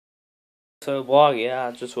So vlog, yeah,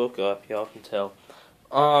 I just woke up, y'all can tell.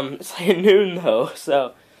 It's like noon though,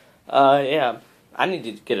 so, yeah, I need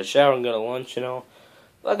to get a shower and go to lunch, you know.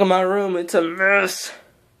 Look at my room, it's a mess.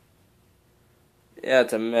 Yeah,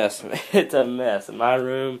 it's a mess, it's a mess. My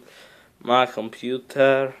room, my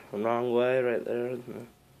computer, wrong way right there.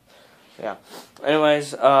 Yeah,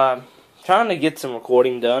 anyways, trying to get some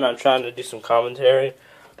recording done. I'm trying to do some commentary.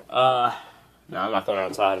 No, I'm not going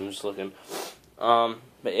outside, I'm just looking. But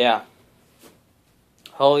yeah.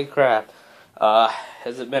 Holy crap.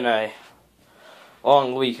 Has it been a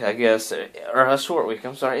long week, I guess, or a short week,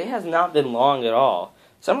 I'm sorry. It has not been long at all.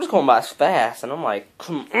 So I'm just going by fast, and I'm like,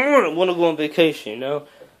 come on, I want to go on vacation, you know?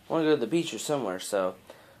 I want to go to the beach or somewhere, so.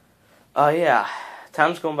 Yeah,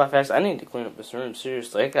 time's going by fast. I need to clean up this room,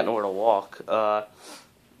 seriously. I ain't got nowhere to walk.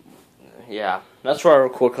 Yeah, that's where I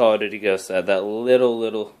record Call of Duty Ghosts at, that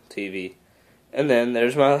little TV. And then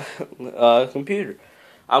there's my computer.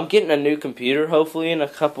 I'm getting a new computer, hopefully, in a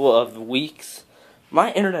couple of weeks.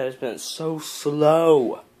 My internet has been so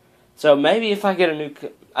slow. So maybe if I get a new...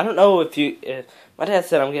 I don't know if my dad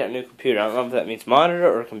said I'm getting a new computer. I don't know if that means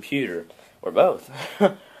monitor or computer. Or both.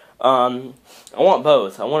 I want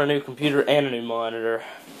both. I want a new computer and a new monitor.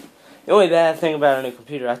 The only bad thing about a new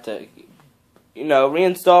computer, I have to,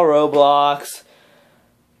 reinstall Roblox,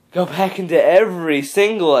 go back into every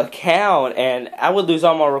single account, and I would lose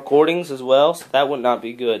all my recordings as well, so that would not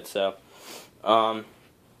be good. So, I'd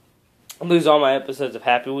lose all my episodes of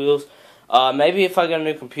Happy Wheels. Maybe if I get a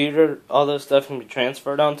new computer, all those stuff can be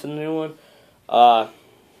transferred onto the new one.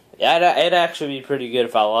 Yeah, it'd actually be pretty good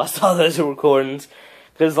if I lost all those recordings.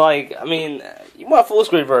 Because, you want a full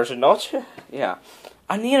screen version, don't you? Yeah.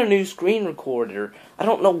 I need a new screen recorder. I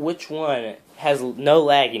don't know which one has no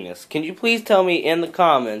lagginess. Can you please tell me in the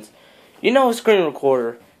comments, a screen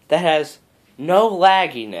recorder that has no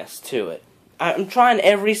lagginess to it? I'm trying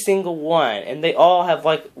every single one, and they all have,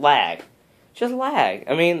 lag. Just lag.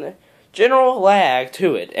 General lag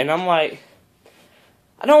to it. And I'm like,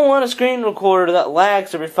 I don't want a screen recorder that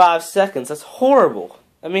lags every 5 seconds. That's horrible.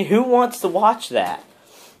 Who wants to watch that?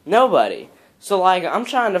 Nobody. So, I'm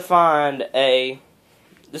trying to find the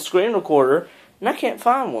screen recorder, and I can't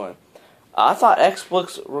find one. I thought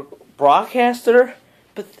Xbox Broadcaster,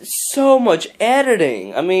 but so much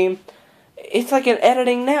editing. It's like an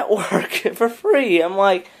editing network for free. I'm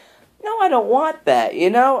like, no, I don't want that,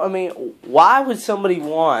 why would somebody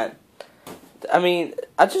want... I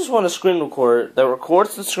just want a screen recorder that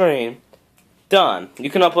records the screen. Done. You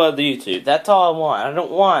can upload to YouTube. That's all I want. I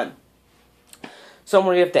don't want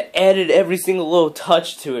somewhere you have to edit every single little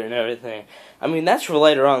touch to it and everything. That's for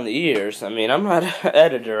later on in the years. I'm not an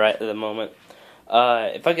editor right at the moment.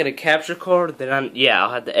 If I get a capture card, then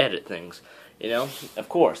I'll have to edit things. Of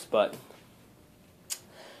course, but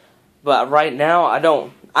right now, I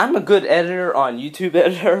don't. I'm a good editor on YouTube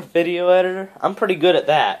editor, video editor. I'm pretty good at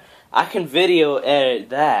that. I can video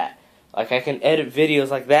edit that. I can edit videos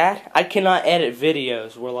like that. I cannot edit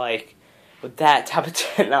videos with that type of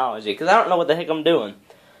technology, because I don't know what the heck I'm doing.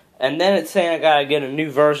 And then it's saying I gotta get a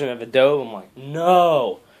new version of Adobe. I'm like,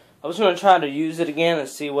 no. I was gonna try to use it again and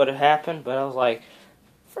see what had happened, but I was like,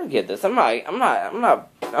 forget this. I'm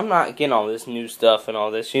not getting all this new stuff and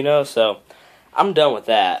all this, So I'm done with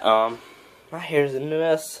that. My hair's a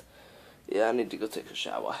mess. Yeah, I need to go take a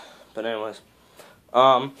shower. But anyways,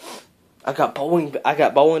 I got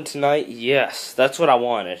bowling tonight. Yes, that's what I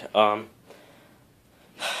wanted.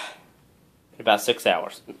 About 6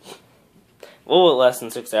 hours. A little bit less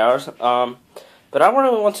than 6 hours. But I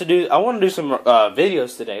really want to do some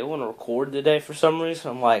videos today. I want to record today for some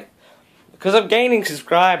reason. I'm like, because I'm gaining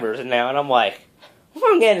subscribers now, and I'm like, if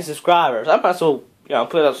I'm gaining subscribers, I might as well,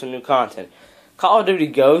 put up some new content. Call of Duty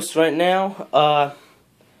Ghosts right now,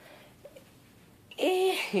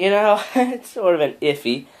 it's sort of an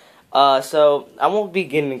iffy. So I won't be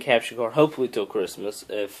getting a capture card, hopefully till Christmas.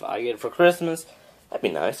 If I get it for Christmas, that'd be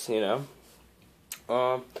nice,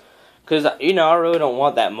 Because, I really don't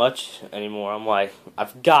want that much anymore. I'm like,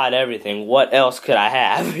 I've got everything. What else could I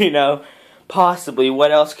have, Possibly, what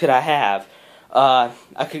else could I have? I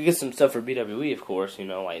could get some stuff for BWE, of course,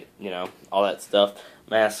 all that stuff.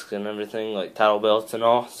 Masks and everything, like title belts and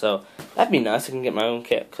all. So, that'd be nice. I can get my own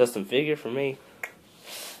custom figure for me.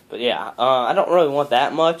 But, yeah, I don't really want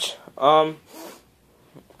that much.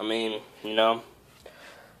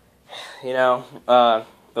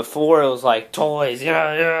 Before it was like toys, and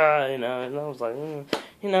I was like,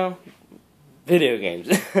 video games.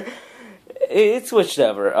 It switched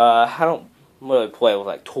over. I don't really play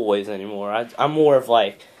with toys anymore. I'm more of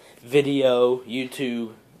video,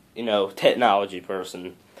 YouTube, technology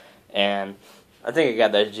person, and I think I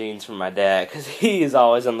got those genes from my dad, because he is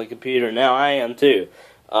always on the computer. Now I am too.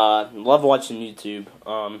 Love watching YouTube.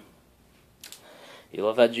 You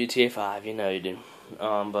love that GTA 5, you know you do.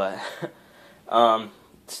 But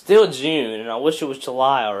still June, and I wish it was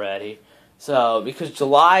July already. So, because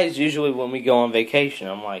July is usually when we go on vacation.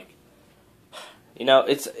 I'm like, you know,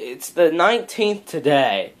 it's the 19th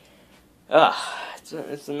today.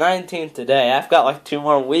 It's the 19th today. I've got like 2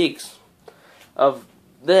 more weeks of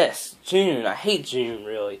this. June. I hate June,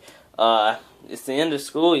 really. It's the end of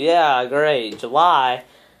school. Yeah, great. July,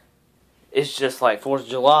 it's just like 4th of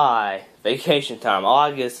July, vacation time.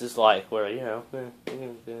 August is like where, you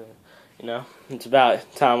know, it's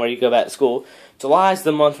about time where you go back to school. July is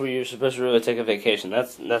the month where you're supposed to really take a vacation.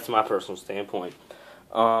 That's my personal standpoint.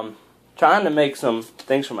 Trying to make some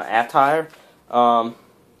things for my attire.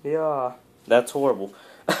 Yeah, that's horrible.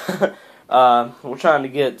 We're trying to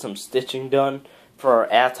get some stitching done for our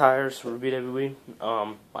attires for BWE,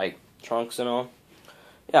 like trunks and all.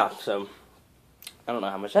 Yeah, so I don't know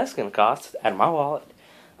how much that's gonna cost out of my wallet.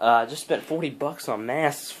 I just spent $40 on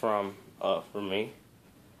masks for me.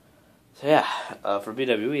 So yeah, for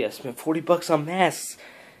BWE, I spent $40 on masks.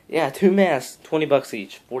 Yeah, 2 masks, $20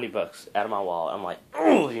 each, $40 out of my wallet. I'm like,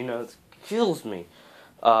 oh, you know, it kills me.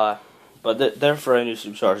 But they're for a new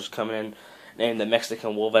superstars coming in, named the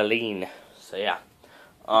Mexican Wolverine. So yeah,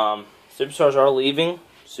 superstars are leaving,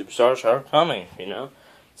 superstars are coming. You know,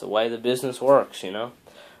 it's the way the business works. You know,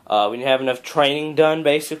 when you have enough training done,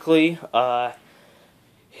 basically,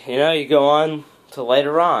 you know, you go on to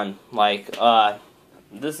later on. Like,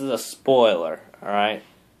 this is a spoiler. All right.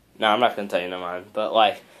 No, I'm not gonna tell you no mind. But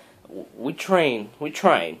like, we train,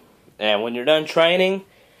 and when you're done training,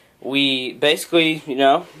 we basically, you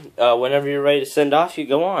know, whenever you're ready to send off, you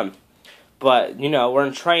go on. But, you know, we're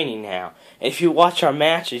in training now. If you watch our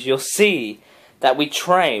matches, you'll see that we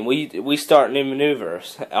train. We start new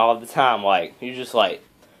maneuvers all the time. Like, you're just like,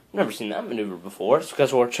 I've never seen that maneuver before. It's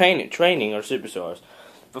because we're training our superstars.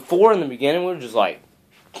 Before, in the beginning, we were just like,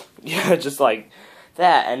 yeah, just like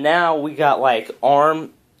that. And now we got, like,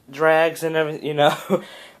 arm drags and everything, you know.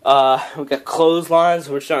 We got clotheslines.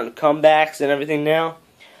 We're starting comebacks and everything now.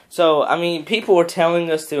 So, I mean, people are telling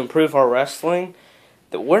us to improve our wrestling,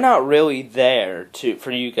 that we're not really there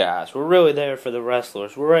for you guys. We're really there for the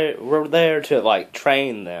wrestlers. We're there to, like,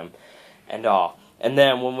 train them and all. And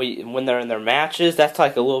then when they're in their matches, that's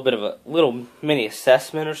like a little bit of a little mini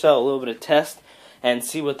assessment or so, a little bit of test, and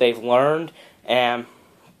see what they've learned. And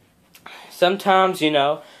sometimes, you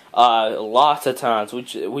know, lots of times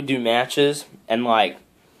we do matches, and like,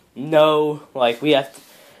 no, like we have to,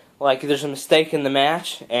 like, there's a mistake in the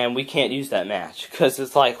match, and we can't use that match, because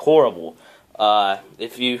it's, like, horrible,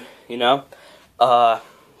 if you know,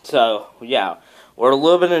 so, yeah, we're a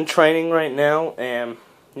little bit in training right now, and,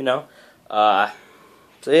 you know,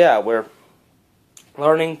 so, yeah, we're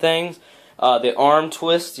learning things. The arm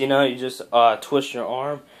twist, you know, you just, twist your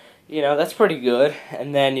arm, you know, that's pretty good,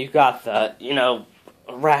 and then you've got the, you know,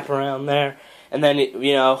 wrap around there, and then,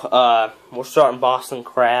 you know, we're starting Boston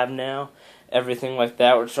Crab now, everything like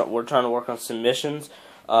that. We're trying to work on submissions.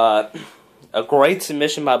 A great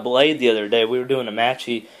submission by Blade the other day. We were doing a match.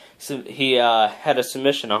 He had a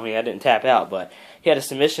submission on me. I didn't tap out, but he had a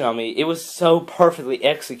submission on me. It was so perfectly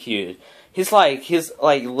executed. His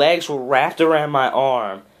legs were wrapped around my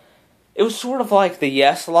arm. It was sort of like the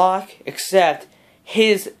yes lock, except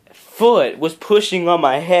his foot was pushing on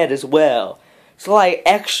my head as well. It's like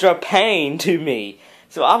extra pain to me.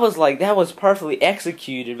 So I was like, that was perfectly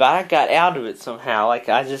executed, but I got out of it somehow. Like,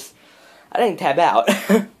 I didn't tap out.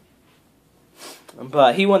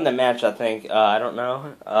 But he won the match, I think. I don't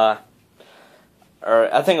know.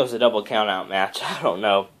 Or I think it was a double count-out match. I don't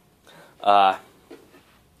know.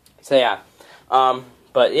 So, yeah.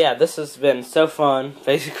 But, yeah, this has been so fun.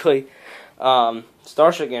 Basically,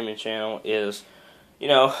 Starstruck Gaming Channel is, you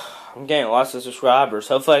know, I'm getting lots of subscribers.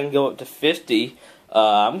 Hopefully I can go up to 50.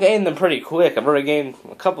 I'm getting them pretty quick. I've already gained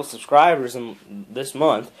a couple subscribers in this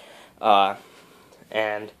month.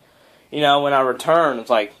 And, you know, when I return, it's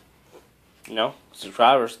like, you know,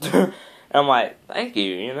 subscribers. And I'm like, thank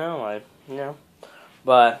you, you know, like, you know.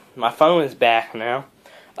 But my phone is back now.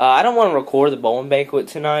 I don't want to record the bowling banquet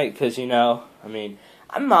tonight because, you know, I mean,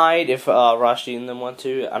 I might if Rashi and them want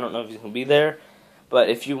to. I don't know if he's going to be there. But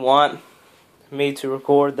if you want me to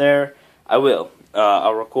record there, I will.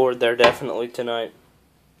 I'll record there definitely tonight.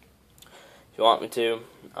 If you want me to.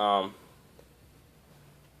 I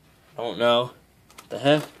don't know. What the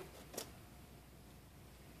heck?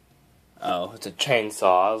 Oh, it's a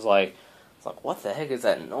chainsaw. I was like, what the heck is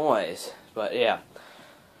that noise? But yeah.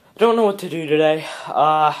 I don't know what to do today.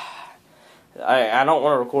 I don't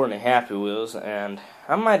want to record any Happy Wheels, and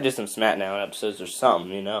I might do some SmackDown episodes or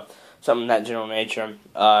something, something of that general nature.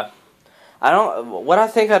 What I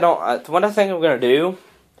think I'm gonna do.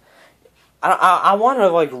 I want to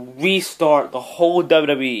like restart the whole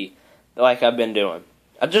WWE like I've been doing.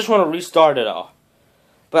 I just want to restart it all,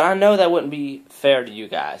 but I know that wouldn't be fair to you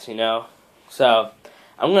guys, So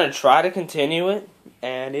I'm gonna try to continue it,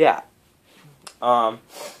 and yeah, I'm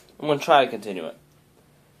gonna try to continue it.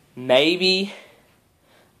 Maybe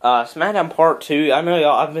SmackDown Part 2. I know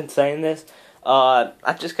y'all. I've been saying this. I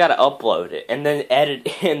just gotta upload it and then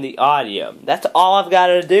edit in the audio. That's all I've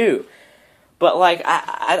gotta do. But like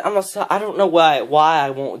I don't know why I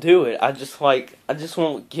won't do it. I just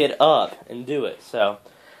won't get up and do it. So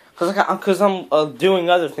because I'm doing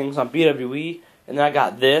other things on BWE, and then I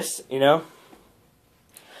got this.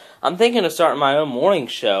 I'm thinking of starting my own morning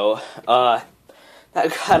show. I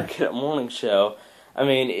gotta get a morning show. I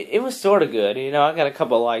mean, it was sort of good. I got a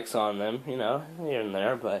couple of likes on them. Here and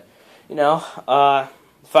there, but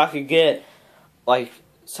if I could get like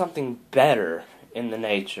something better in the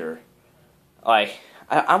nature. Like,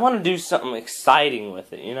 I want to do something exciting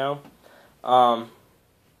with it,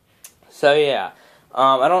 So, yeah.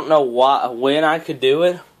 I don't know when I could do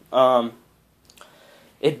it.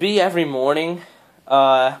 It'd be every morning.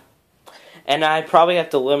 And I'd probably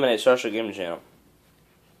have to eliminate Starstruck Gaming Channel.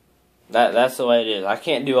 That's the way it is. I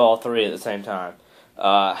can't do all three at the same time.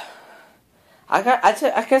 I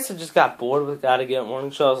guess I just got bored with Gotta Get a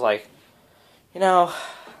Morning Show. I was like,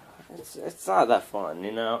 it's not that fun,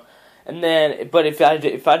 And then, but if I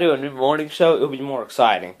do a new morning show, it'll be more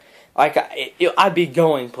exciting. Like I'd be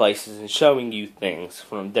going places and showing you things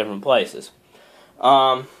from different places.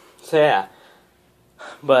 So yeah.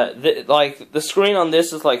 But the screen on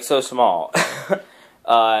this is like so small,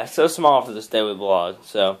 so small for this daily vlog.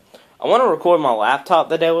 So I want to record my laptop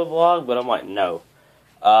the daily vlog, but I'm like no.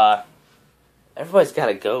 Everybody's got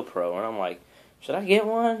a GoPro, and I'm like, should I get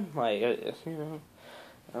one? Like I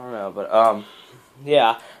don't know, but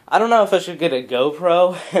yeah, I don't know if I should get a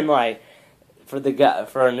GoPro and like for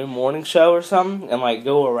a new morning show or something, and like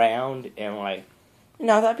go around and like,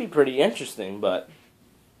 that'd be pretty interesting. But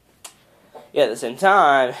yeah, at the same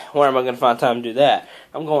time, where am I gonna find time to do that?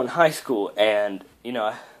 I'm going to high school, and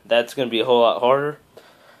that's gonna be a whole lot harder.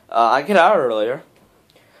 I get out earlier,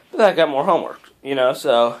 but I got more homework,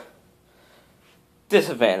 so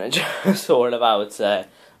disadvantage, sort of, I would say.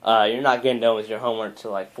 You're not getting done with your homework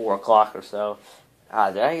till like 4 o'clock or so.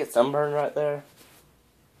 Did I get sunburned right there?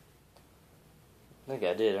 I think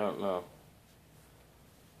I did, I don't know.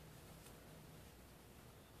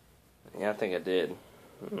 Yeah, I think I did.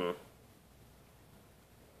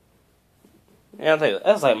 Yeah, I think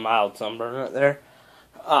that's like mild sunburn right there.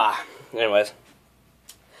 Anyways.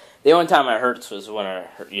 The only time it hurts was when I,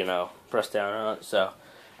 pressed down on it, so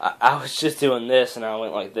I was just doing this, and I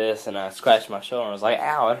went like this, and I scratched my shoulder, and I was like,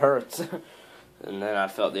 ow, it hurts. And then I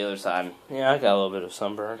felt the other side. Yeah, I got a little bit of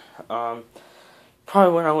sunburn.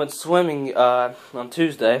 Probably when I went swimming on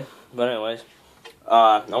Tuesday. But anyways,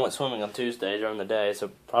 I went swimming on Tuesday during the day,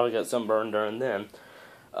 so probably got sunburn during then.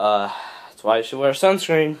 That's why you should wear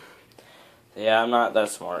sunscreen. Yeah, I'm not that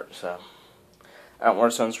smart, so I don't wear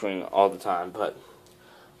sunscreen all the time, but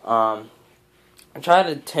I try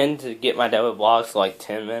to tend to get my daily vlogs to like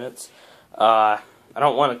 10 minutes. I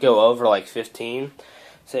don't want to go over like 15.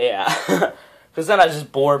 So yeah, because then I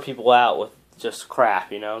just bore people out with just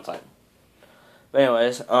crap, It's like, but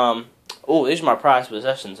anyways, oh, these are my prized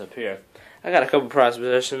possessions up here. I got a couple prized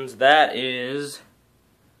possessions. That is,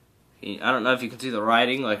 I don't know if you can see the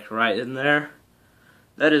writing, like right in there.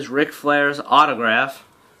 That is Ric Flair's autograph.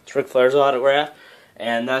 It's Ric Flair's autograph,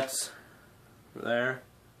 and that's there.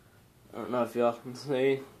 I don't know if y'all can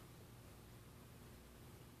see. It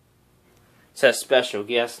says special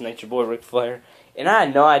guest, Nature Boy Ric Flair. And I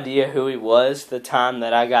had no idea who he was the time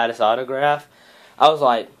that I got his autograph. I was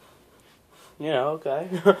like, okay.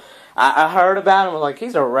 I heard about him, I was like,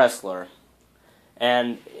 he's a wrestler.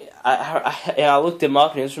 And I looked him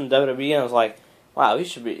up, and he was from WWE, and I was like, wow,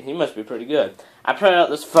 he must be pretty good. I printed out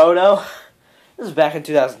this photo. This is back in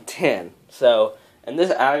 2010. So, and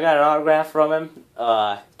I got an autograph from him.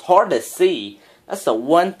 It's hard to see. That's the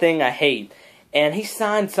one thing I hate. And he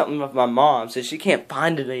signed something with my mom, so she can't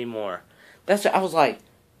find it anymore. I was like,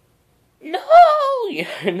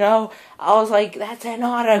 no, I was like, that's an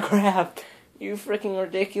autograph. You freaking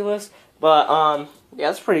ridiculous. But yeah,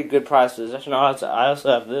 that's a pretty good prize possession. I also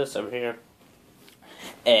have this over here.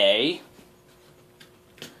 I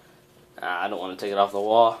don't want to take it off the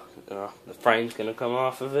wall. The frame's going to come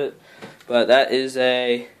off of it. But that is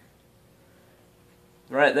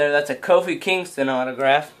right there, that's a Kofi Kingston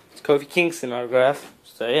autograph. Kofi Kingston autograph.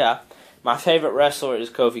 So yeah, my favorite wrestler is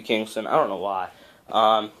Kofi Kingston. I don't know why.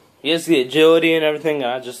 He has the agility and everything,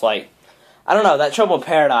 and I just like, I don't know, that Trouble in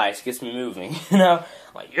Paradise gets me moving, you know?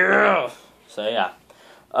 Like, yeah! So yeah.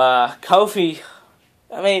 Kofi,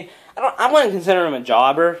 I mean, I wouldn't consider him a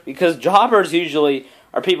jobber, because jobbers usually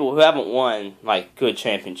are people who haven't won, like, good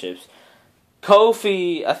championships.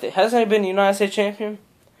 Kofi, hasn't he been the United States champion?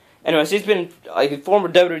 Anyways, he's been, like, a former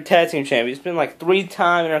WWE Tag Team champion. He's been, like,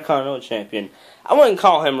 3-time Intercontinental champion. I wouldn't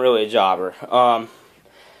call him really a jobber.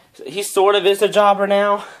 He sort of is a jobber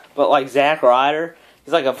now, but, like, Zack Ryder,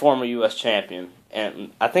 he's, like, a former U.S. champion.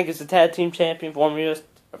 And I think it's a Tag Team champion,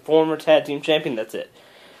 former Tag Team champion, that's it.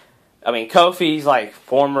 I mean, Kofi's, like,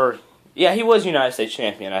 former, yeah, he was United States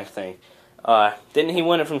champion, I think. Didn't he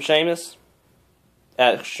win it from Sheamus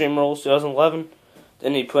at Extreme Rules 2011?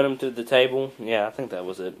 Didn't he put him through the table? Yeah, I think that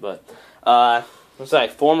was it. But it's like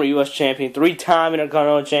former U.S. champion, 3-time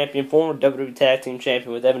Intercontinental champion, former WWE Tag Team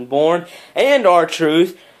champion with Evan Bourne and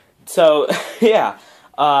R-Truth. So yeah,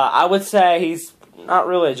 I would say he's not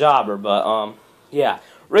really a jobber, but yeah,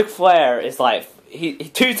 Ric Flair is like he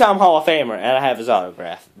 2-time Hall of Famer, and I have his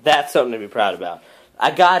autograph. That's something to be proud about. I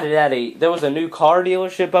got it at there was a new car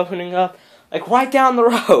dealership opening up, like right down the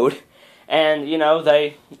road, and you know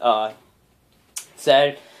they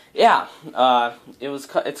said, yeah,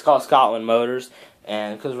 it's called Scotland Motors,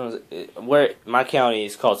 and because where my county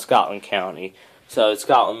is called Scotland County, so it's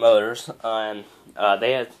Scotland Motors, and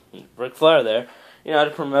they had Ric Flair there, you know,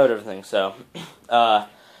 to promote everything. So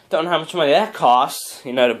don't know how much money that costs,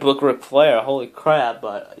 you know, to book Ric Flair. Holy crap!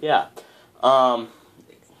 But yeah, I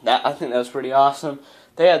think that was pretty awesome.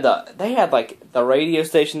 They had like the radio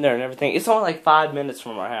station there and everything. It's only like 5 minutes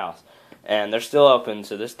from our house. And they're still open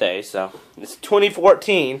to this day, so it's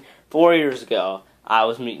 2014, 4 years ago, I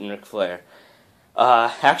was meeting Ric Flair.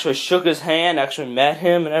 Actually shook his hand, actually met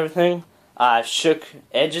him and everything. I shook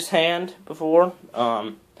Edge's hand before.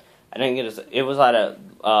 I didn't get it was at a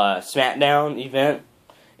SmackDown event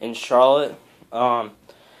in Charlotte.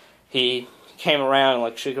 He came around and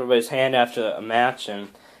like shook everybody's hand after a match, and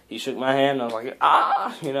he shook my hand, and I was like,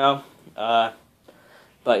 you know.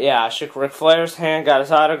 But yeah, I shook Ric Flair's hand, got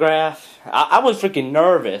his autograph. I was freaking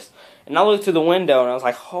nervous. And I looked through the window and I was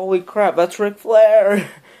like, holy crap, that's Ric Flair.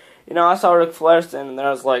 You know, I saw Ric Flair standing there.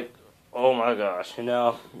 I was like, oh my gosh, you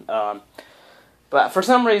know. But for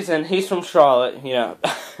some reason, he's from Charlotte, you know.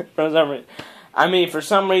 For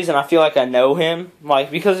some reason, I feel like I know him.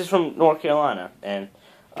 Like, because he's from North Carolina. And,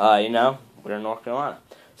 you know, we're in North Carolina.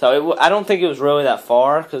 So I don't think it was really that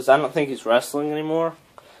far, because I don't think he's wrestling anymore.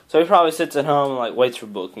 So he probably sits at home and like waits for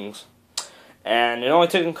bookings. And it only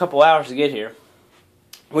took him a couple hours to get here.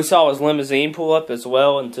 We saw his limousine pull up as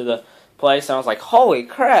well into the place, and I was like, holy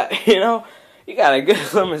crap, you know, you got a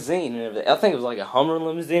good limousine and everything. I think it was like a Hummer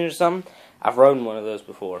limousine or something. I've ridden one of those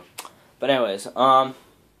before. But anyways,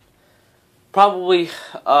 probably,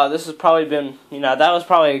 this has probably been, you know, that was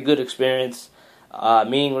probably a good experience,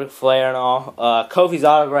 meeting Ric Flair and all. Kofi's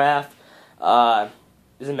autograph,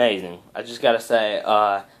 is amazing. I just gotta say,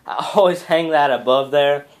 I always hang that above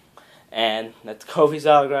there, and that's Kofi's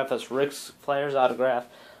autograph, that's Ric Flair's autograph.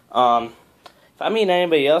 If I meet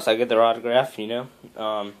anybody else, I get their autograph, you know.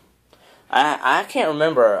 I can't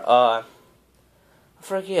remember, I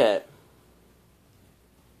forget.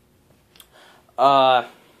 I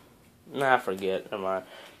forget, never mind.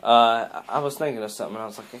 I was thinking of something, and I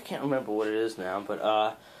was like, I can't remember what it is now, but,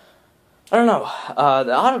 I don't know.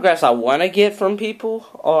 The autographs I want to get from people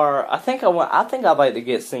are, I think I'd like to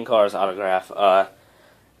get Sin Cara's autograph.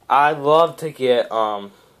 I'd love to get,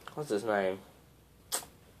 what's his name? I'm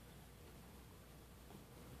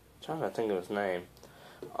trying to think of his name.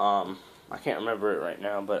 I can't remember it right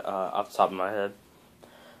now, but off the top of my head.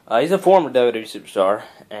 He's a former WWE superstar,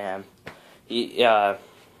 and he, I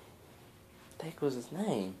think it was his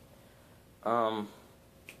name.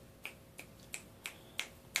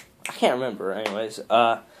 I can't remember, anyways.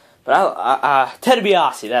 But Ted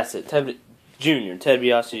DiBiase, that's it. Ted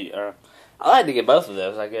DiBiase. I like to get both of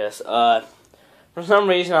those, I guess. For some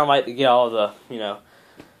reason, I like to get all the, you know,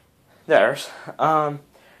 theirs.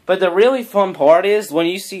 But the really fun part is when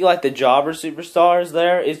you see like the jobber superstars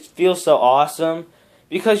there, it feels so awesome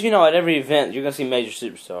because, you know, at every event you're gonna see major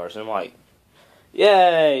superstars, and I'm like,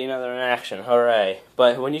 yay, you know, they're in action, hooray.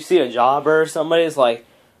 But when you see a jobber, somebody's like,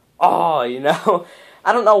 oh, you know.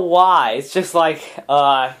 I don't know why. It's just like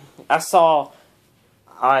I've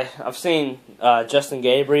seen Justin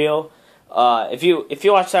Gabriel. If you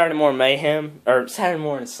watch Saturday Morning Mayhem or Saturday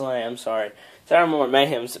Morning Slam, Saturday Morning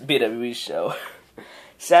Mayhem's WWE show.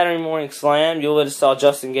 Saturday Morning Slam, you would have saw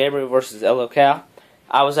Justin Gabriel versus LO Cal.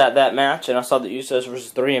 I was at that match, and I saw the Usos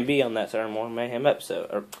versus 3MB on that Saturday Morning Mayhem episode.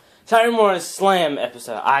 Or Saturday Morning Slam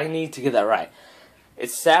episode. I need to get that right.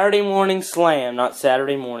 It's Saturday Morning Slam, not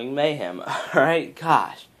Saturday Morning Mayhem. Alright?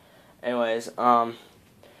 Gosh. Anyways, I'm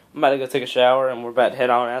about to go take a shower, and we're about to head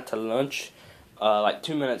on out to lunch. Like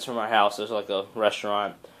 2 minutes from our house, there's like a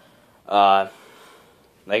restaurant.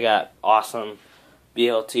 They got awesome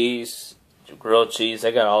BLTs, grilled cheese.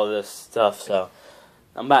 They got all of this stuff, so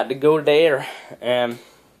I'm about to go there. And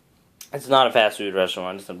it's not a fast food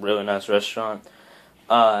restaurant. It's a really nice restaurant.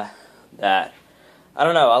 That I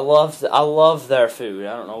don't know. I love their food.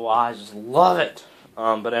 I don't know why. I just love it.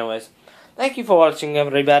 But anyways, thank you for watching,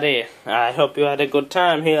 everybody. I hope you had a good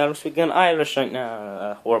time here. I'm speaking Irish right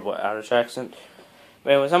now. Horrible Irish accent.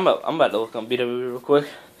 But anyways, I'm about to look on BW real quick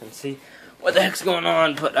and see what the heck's going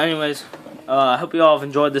on. But anyways, I hope you all have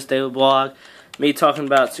enjoyed this daily blog. Me talking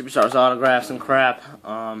about Superstars autographs and crap.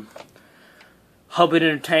 Hope it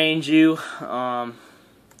entertains you.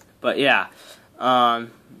 But yeah, I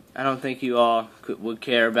don't think you all would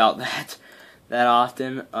care about that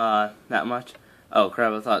often, that much. Oh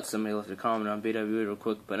crap! I thought somebody left a comment on BW real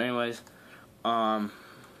quick. But anyways,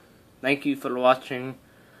 thank you for watching.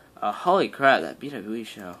 Holy crap, that BWE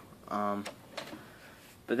show.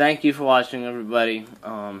 But thank you for watching, everybody.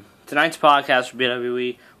 Tonight's podcast for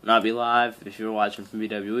BWE will not be live if you were watching from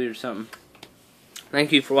BWE or something.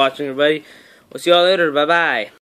 Thank you for watching, everybody. We'll see y'all later. Bye-bye.